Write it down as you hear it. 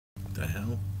the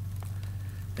hell?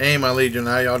 Hey, my Legion,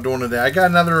 how y'all doing today? I got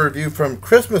another review from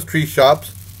Christmas Tree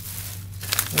Shops.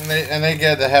 And they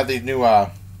get to have these new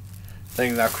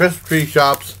things now. Christmas Tree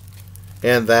Shops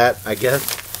and that, I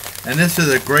guess. And this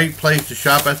is a great place to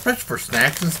shop, especially for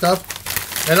snacks and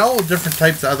stuff. And all different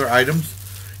types of other items.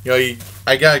 You know,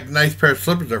 I got a nice pair of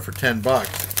slippers there for $10.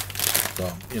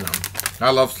 So, you know, I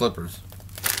love slippers.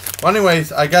 Well,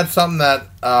 anyways, I got something that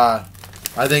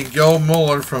I think Joe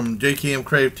Muller from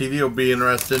JKMCravetv will be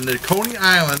interested in. The Coney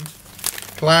Island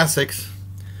Classics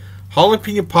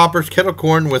jalapeno poppers kettle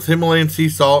corn with Himalayan sea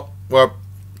salt. Well,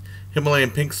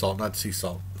 Himalayan pink salt, not sea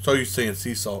salt. So you're saying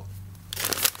sea salt.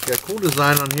 Got a cool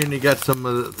design on here, and you got some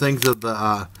of the things of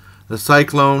the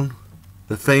Cyclone,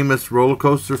 the famous roller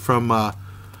coaster from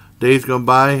days gone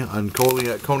by on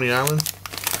Coney Island.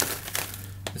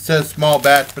 It says small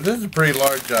batch, but this is a pretty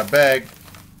large bag.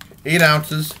 8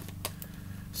 ounces. It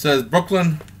says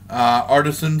Brooklyn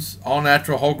Artisans, all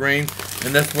natural, whole grain.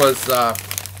 And this was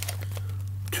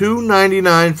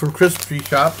 $2.99 from Christmas Tree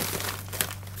Shop.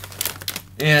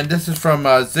 And this is from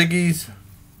Ziggy's.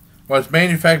 Well, it's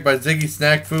manufactured by Ziggy's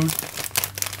Snack Food.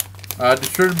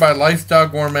 Distributed by Lifestyle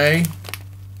Gourmet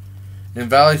in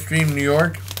Valley Stream, New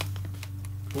York.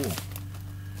 Cool.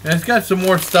 And it's got some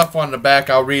more stuff on the back.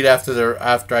 I'll read after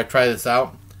I try this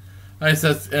out. And it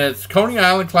says, and it's Coney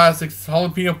Island Classics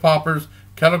jalapeno poppers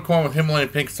kettle corn with Himalayan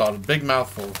pink salt. A big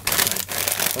mouthful.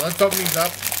 So let's open these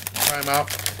up. Try them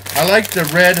out. I like the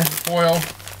red foil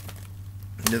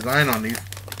design on these.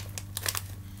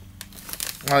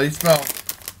 Oh, these smell.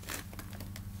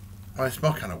 Oh, they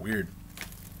smell kind of weird.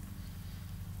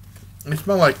 They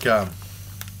smell like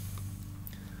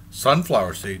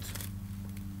sunflower seeds.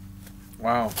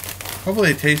 Wow.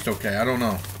 Hopefully they taste okay. I don't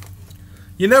know.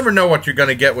 You never know what you're going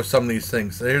to get with some of these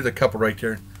things. So here's a couple right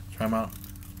here. Try them out.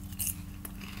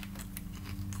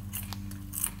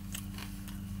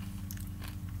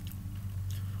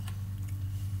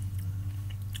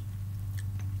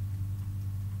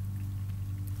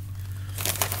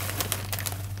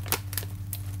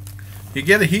 You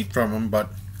get a heat from them, but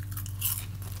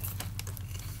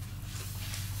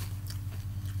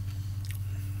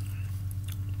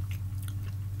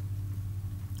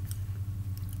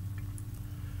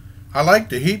I like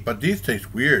the heat, but these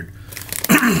taste weird.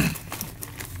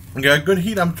 You got good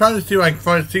heat. I'm trying to see if I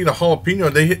can see the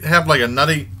jalapeno. They have like a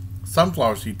nutty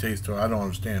sunflower seed taste to it. I don't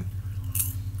understand.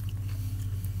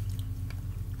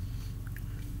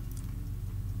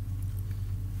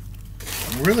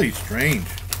 Really strange.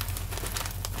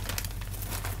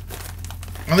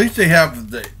 At least they have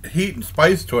the heat and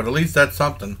spice to it. At least that's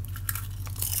something.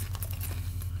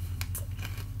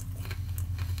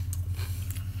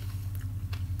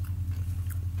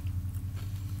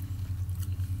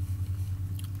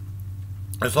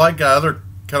 It's like other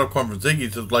kettle corn from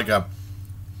Ziggy's. It's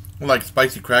like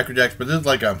spicy Cracker Jacks, but this is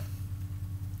like a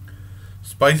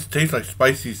spice. Tastes like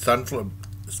spicy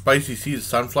seeds,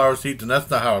 sunflower seeds, and that's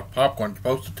not how popcorn's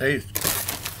supposed to taste.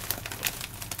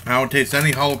 I don't taste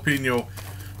any jalapeno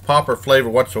popper flavor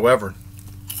whatsoever.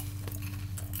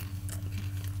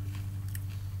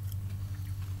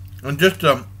 And just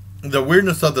the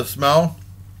weirdness of the smell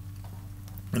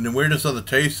and the weirdness of the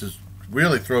taste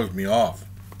really throws me off.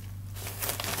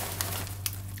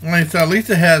 Like I said, at least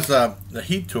it has the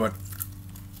heat to it.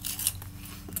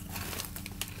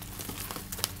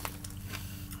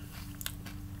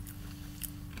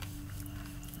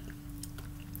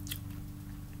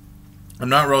 I'm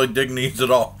not really digging these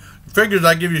at all. Figures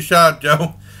I give you a shout out,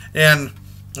 Joe. And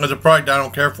as a product I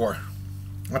don't care for.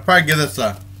 I'd probably give this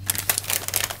a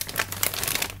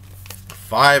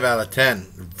 5 out of 10.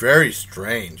 Very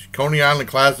strange. Coney Island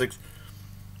Classics.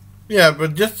 Yeah,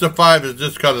 but just the 5 is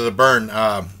just because of the burn.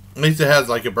 At least it has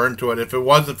like a burn to it. If it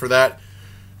wasn't for that,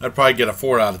 I'd probably get a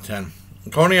 4 out of 10.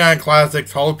 Coney Island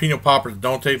Classics jalapeno poppers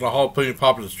don't taste like jalapeno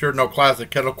poppers. It's sure no classic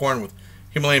kettle corn with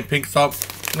Himalayan pink salt.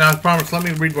 Now, as promised, let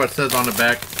me read what it says on the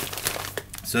back.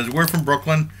 It says, we're from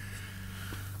Brooklyn.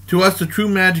 To us, the true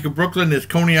magic of Brooklyn is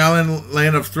Coney Island,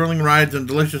 land of thrilling rides and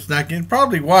delicious snacking. It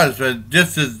probably was, but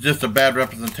this is just a bad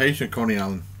representation of Coney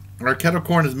Island. Our kettle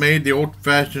corn is made the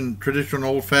old-fashioned, traditional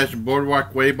old-fashioned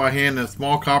boardwalk way by hand in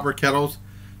small copper kettles.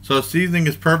 So the seasoning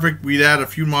is perfect. We'd add a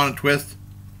few modern twists.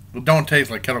 It don't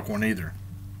taste like kettle corn either.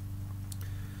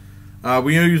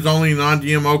 We use only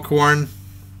non-GMO corn.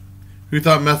 Who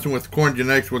thought messing with corn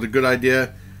genetics was a good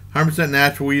idea? 100%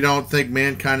 natural. We don't think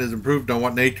mankind has improved on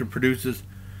what nature produces.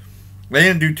 They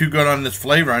didn't do too good on this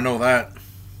flavor, I know that.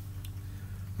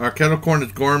 Our kettle corn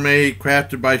is gourmet,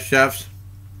 crafted by chefs.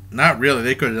 Not really,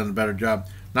 they could have done a better job.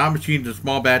 Not machined in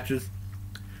small batches.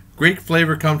 Great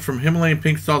flavor comes from Himalayan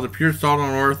pink salt, the pure salt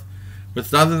on earth.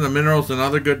 with other than the minerals and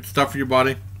other good stuff for your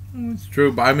body. It's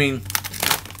true, but I mean,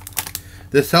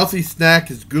 this healthy snack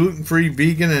is gluten-free,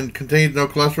 vegan, and contains no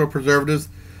cholesterol preservatives.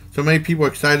 So many people are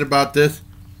excited about this.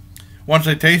 Once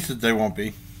they taste it, they won't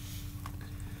be.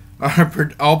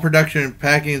 All production and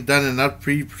packing is done in a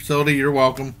nut-free facility. You're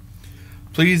welcome.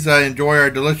 Please enjoy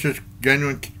our delicious,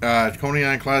 genuine Coney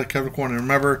Island Classics kettle corn. And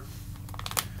remember,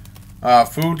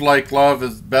 food like love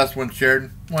is best when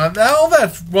shared. Well, all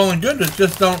that's well and good. It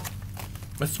just don't.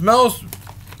 It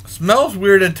smells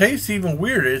weird. It tastes even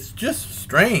weirder. It's just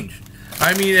strange.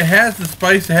 I mean, it has the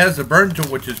spice, it has the burn to it,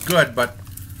 which is good, but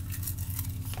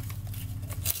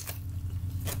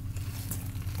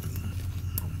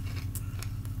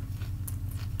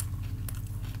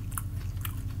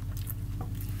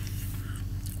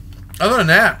other than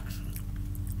that,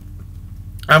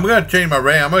 I'm going to change my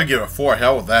rating. I'm going to give it a 4.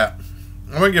 Hell with that.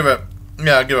 I'm going to give it,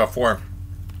 yeah, I'll give it a 4.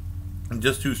 And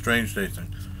just too strange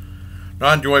tasting.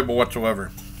 Not enjoyable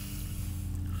whatsoever.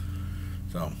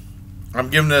 So, I'm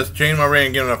giving this, change my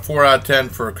rating, giving it a 4 out of 10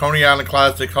 for Coney Island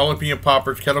Classics jalapeno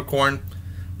poppers kettle corn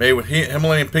made with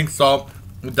Himalayan pink salt.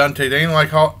 It doesn't taste anything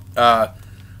like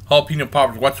jalapeno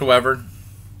poppers whatsoever.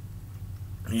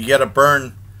 You get a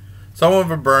burn. Some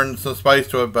of it burn, some spice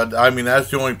to it, but I mean,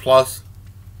 that's the only plus.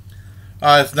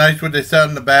 It's nice what they said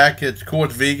in the back. It's cool,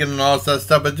 it's vegan and all that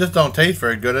stuff, but it just don't taste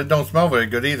very good. It don't smell very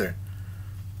good either.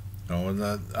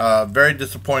 So, very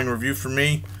disappointing review for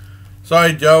me.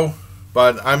 Sorry, Joe,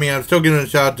 but I mean, I'm still giving a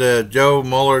shout out to Joe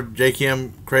Muller,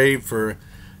 JKMCravetv for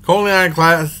Coney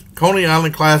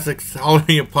Island Classics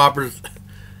jalapeno poppers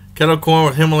kettle corn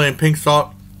with Himalayan pink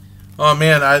salt. Oh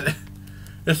man,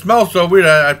 it smells so weird.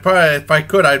 I'd probably, if I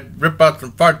could, I'd rip out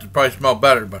some farts. It'd probably smell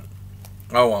better, but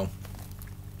oh well.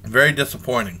 Very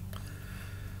disappointing.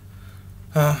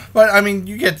 But I mean,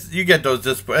 you get those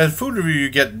as food review. You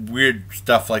get weird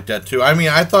stuff like that too. I mean,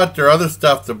 I thought their other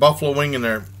stuff, the buffalo wing and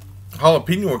their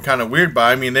jalapeno, were kind of weird, but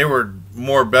I mean, they were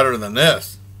more better than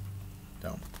this.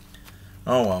 So,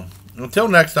 oh well. Until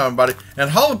next time, everybody. And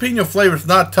jalapeno flavor is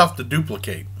not tough to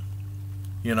duplicate.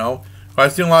 You know.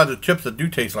 I've seen a lot of the chips that do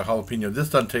taste like jalapeno. This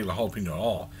doesn't taste like jalapeno at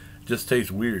all. It just tastes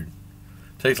weird.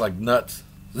 It tastes like nuts.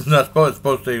 It's supposed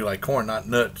to taste like corn, not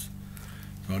nuts.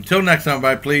 So until next time,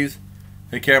 everybody, please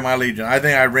take care of my legion. I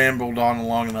think I rambled on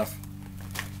long enough.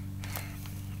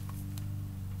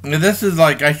 This is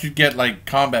like, I should get like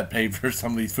combat pay for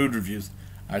some of these food reviews.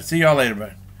 I'll see y'all later,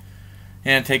 buddy.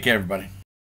 And take care, everybody.